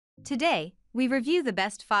Today, we review the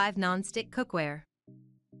best 5 non-stick cookware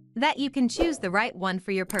that you can choose the right one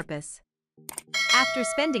for your purpose. After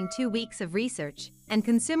spending 2 weeks of research and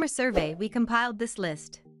consumer survey, we compiled this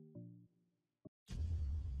list.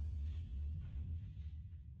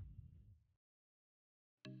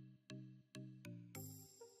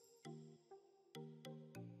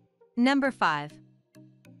 Number 5.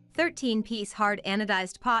 13-piece hard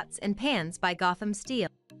anodized pots and pans by Gotham Steel.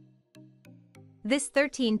 This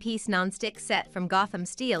 13-piece non-stick set from Gotham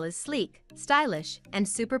Steel is sleek, stylish, and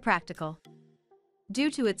super practical. Due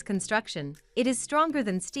to its construction, it is stronger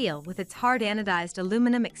than steel with its hard anodized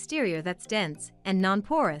aluminum exterior that's dense and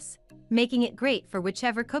non-porous, making it great for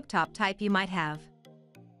whichever cooktop type you might have.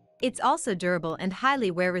 It's also durable and highly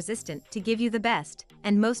wear-resistant to give you the best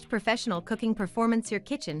and most professional cooking performance your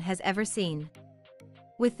kitchen has ever seen.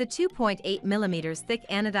 With the 2.8 mm thick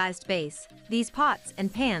anodized base, these pots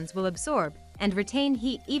and pans will absorb and retain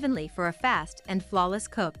heat evenly for a fast and flawless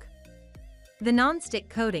cook. The non-stick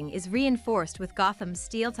coating is reinforced with Gotham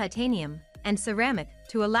Steel titanium and ceramic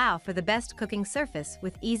to allow for the best cooking surface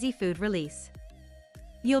with easy food release.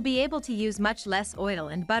 You'll be able to use much less oil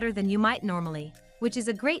and butter than you might normally, which is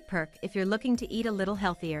a great perk if you're looking to eat a little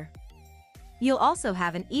healthier. You'll also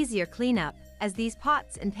have an easier cleanup, as these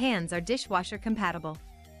pots and pans are dishwasher compatible.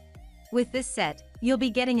 With this set, you'll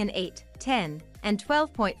be getting an 8, 10, and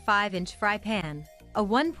 12.5-inch fry pan, a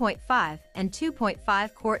 1.5 and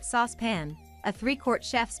 2.5 quart saucepan, a 3-quart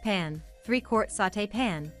chef's pan, 3-quart sauté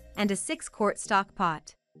pan, and a 6-quart stock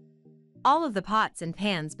pot. All of the pots and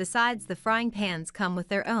pans besides the frying pans come with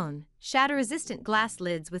their own shatter-resistant glass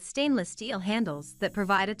lids with stainless steel handles that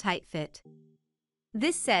provide a tight fit.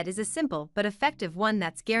 This set is a simple but effective one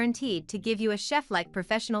that's guaranteed to give you a chef-like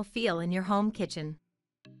professional feel in your home kitchen.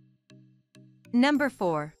 Number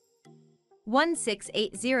 4.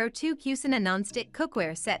 16802 Cucina Non-Stick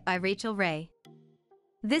Cookware Set by Rachael Ray.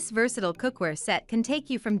 This versatile cookware set can take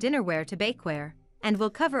you from dinnerware to bakeware, and will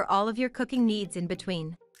cover all of your cooking needs in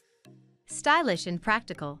between. Stylish and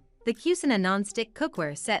practical, the Cucina Non-Stick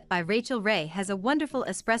Cookware Set by Rachael Ray has a wonderful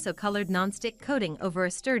espresso-colored non-stick coating over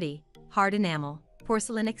a sturdy, hard enamel,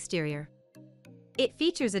 porcelain exterior. It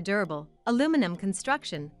features a durable, aluminum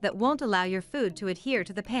construction that won't allow your food to adhere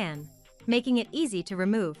to the pan, making it easy to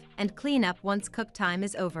remove and clean up once cook time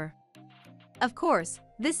is over. Of course,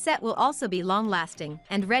 this set will also be long-lasting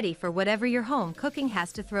and ready for whatever your home cooking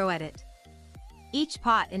has to throw at it. Each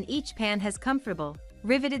pot and each pan has comfortable,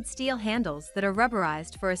 riveted steel handles that are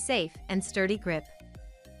rubberized for a safe and sturdy grip.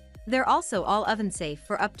 They're also all oven-safe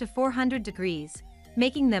for up to 400 degrees,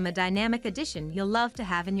 making them a dynamic addition you'll love to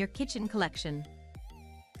have in your kitchen collection.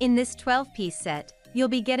 In this 12-piece set, you'll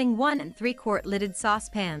be getting 1 3-quart lidded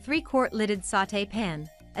saucepan, 3-quart lidded sauté pan,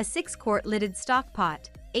 a 6-quart lidded stock pot,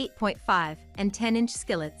 8.5 and 10-inch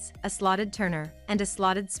skillets, a slotted turner, and a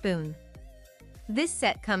slotted spoon. This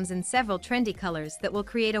set comes in several trendy colors that will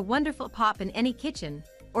create a wonderful pop in any kitchen,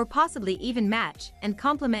 or possibly even match and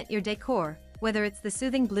complement your decor, whether it's the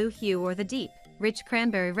soothing blue hue or the deep, rich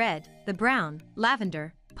cranberry red, the brown,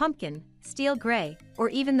 lavender, pumpkin, steel gray, or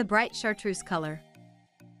even the bright chartreuse color.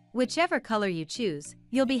 Whichever color you choose,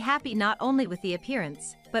 you'll be happy not only with the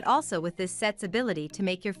appearance, but also with this set's ability to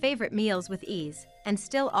make your favorite meals with ease, and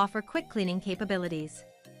still offer quick cleaning capabilities.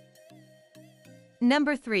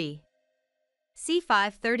 Number 3.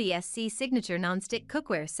 C530SC Signature Non-Stick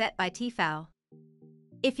Cookware Set by T-fal.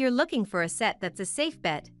 If you're looking for a set that's a safe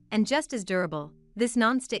bet and just as durable, this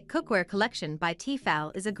non-stick cookware collection by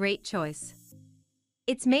T-fal is a great choice.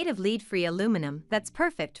 It's made of lead-free aluminum that's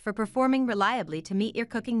perfect for performing reliably to meet your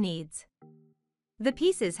cooking needs. The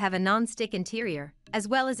pieces have a non-stick interior, as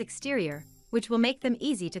well as exterior, which will make them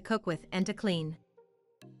easy to cook with and to clean.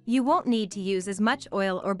 You won't need to use as much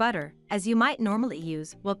oil or butter as you might normally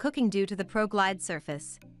use while cooking due to the ProGlide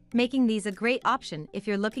surface, making these a great option if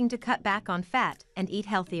you're looking to cut back on fat and eat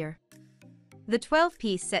healthier. The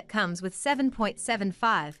 12-piece set comes with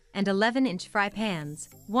 7.75 and 11-inch fry pans,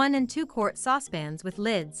 1 and 2 quart saucepans with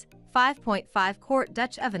lids, 5.5 quart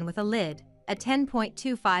Dutch oven with a lid, a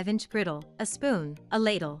 10.25-inch griddle, a spoon, a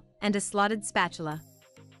ladle, and a slotted spatula.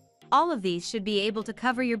 All of these should be able to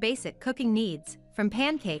cover your basic cooking needs, from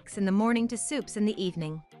pancakes in the morning to soups in the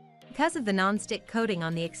evening. Because of the non-stick coating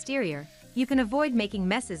on the exterior, you can avoid making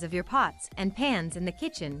messes of your pots and pans in the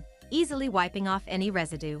kitchen, easily wiping off any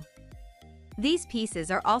residue. These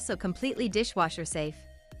pieces are also completely dishwasher safe,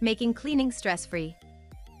 making cleaning stress-free.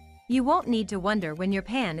 You won't need to wonder when your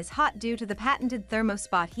pan is hot due to the patented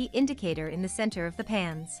thermospot heat indicator in the center of the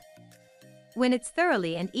pans. When it's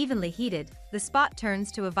thoroughly and evenly heated, the spot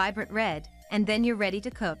turns to a vibrant red, and then you're ready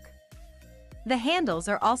to cook. The handles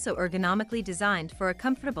are also ergonomically designed for a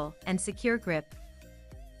comfortable and secure grip.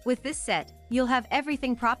 With this set, you'll have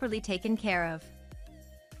everything properly taken care of.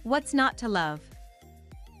 What's not to love?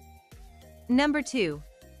 Number 2.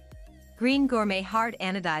 Green Gourmet Hard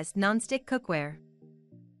Anodized Nonstick Cookware.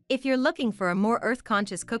 If you're looking for a more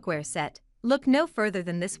earth-conscious cookware set, look no further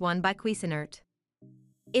than this one by CAROTE.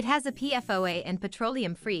 It has a PFOA and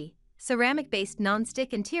petroleum-free, ceramic-based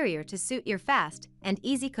non-stick interior to suit your fast and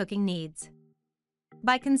easy cooking needs.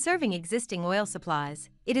 By conserving existing oil supplies,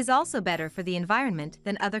 it is also better for the environment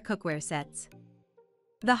than other cookware sets.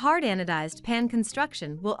 The hard anodized pan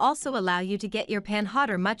construction will also allow you to get your pan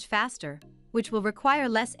hotter much faster, which will require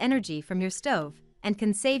less energy from your stove and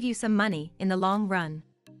can save you some money in the long run.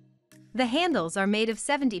 The handles are made of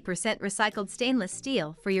 70% recycled stainless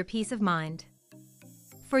steel for your peace of mind.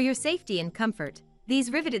 For your safety and comfort,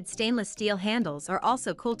 these riveted stainless steel handles are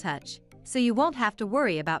also cool touch, so you won't have to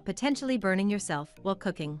worry about potentially burning yourself while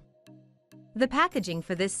cooking. The packaging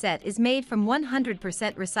for this set is made from 100%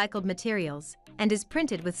 recycled materials and is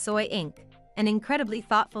printed with soy ink, an incredibly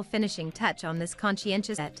thoughtful finishing touch on this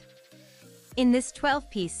conscientious set. In this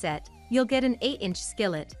 12-piece set, you'll get an 8-inch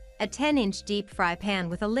skillet, a 10-inch deep fry pan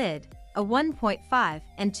with a lid, a 1.5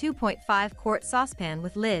 and 2.5 quart saucepan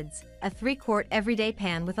with lids, a 3-quart everyday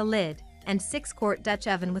pan with a lid, and 6-quart Dutch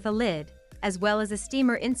oven with a lid, as well as a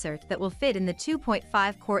steamer insert that will fit in the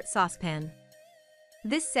 2.5 quart saucepan.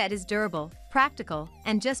 This set is durable, practical,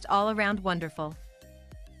 and just all around wonderful.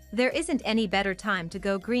 There isn't any better time to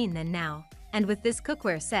go green than now, and with this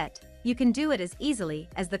cookware set, you can do it as easily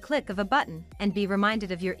as the click of a button and be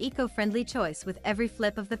reminded of your eco-friendly choice with every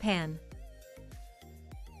flip of the pan.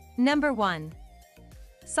 Number 1.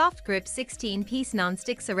 Soft Grip 16-piece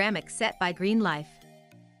Non-Stick Ceramic Set by Green Life.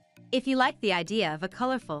 If you like the idea of a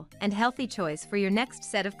colorful and healthy choice for your next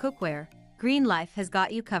set of cookware, Green Life has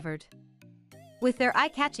got you covered. With their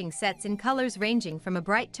eye-catching sets in colors ranging from a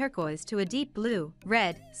bright turquoise to a deep blue,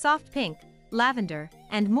 red, soft pink, lavender,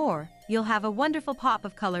 and more, you'll have a wonderful pop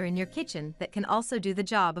of color in your kitchen that can also do the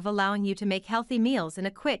job of allowing you to make healthy meals in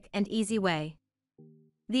a quick and easy way.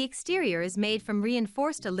 The exterior is made from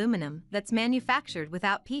reinforced aluminum that's manufactured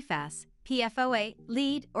without PFAS, PFOA,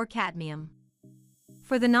 lead, or cadmium.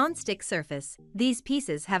 For the non-stick surface, these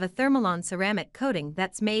pieces have a Thermalon ceramic coating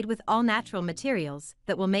that's made with all-natural materials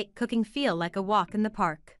that will make cooking feel like a walk in the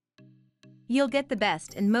park. You'll get the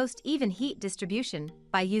best and most even heat distribution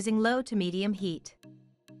by using low to medium heat.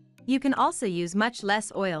 You can also use much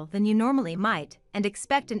less oil than you normally might and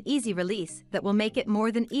expect an easy release that will make it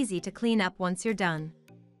more than easy to clean up once you're done.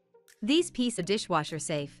 These pieces are dishwasher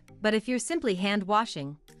safe, but if you're simply hand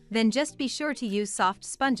washing, then just be sure to use soft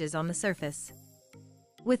sponges on the surface.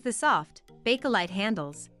 With the soft, Bakelite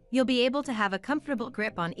handles, you'll be able to have a comfortable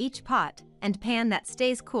grip on each pot and pan that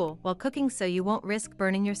stays cool while cooking so you won't risk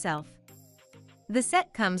burning yourself. The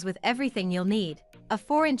set comes with everything you'll need: a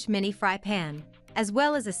 4-inch mini fry pan, as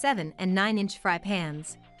well as a 7 and 9-inch fry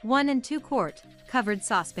pans, 1 and 2 quart covered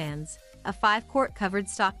saucepans, a 5-quart covered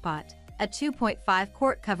stockpot, a 2.5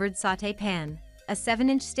 quart covered sauté pan, a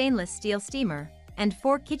 7-inch stainless steel steamer, and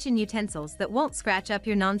 4 kitchen utensils that won't scratch up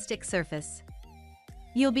your non-stick surface.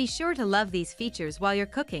 You'll be sure to love these features while you're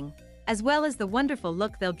cooking, as well as the wonderful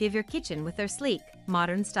look they'll give your kitchen with their sleek,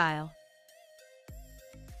 modern style.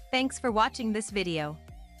 Thanks for watching this video.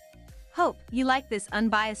 Hope you like this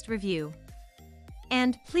unbiased review.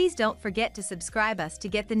 And please don't forget to subscribe us to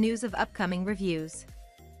get the news of upcoming reviews.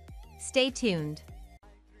 Stay tuned.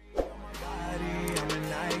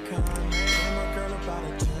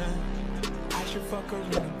 Fuck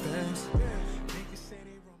her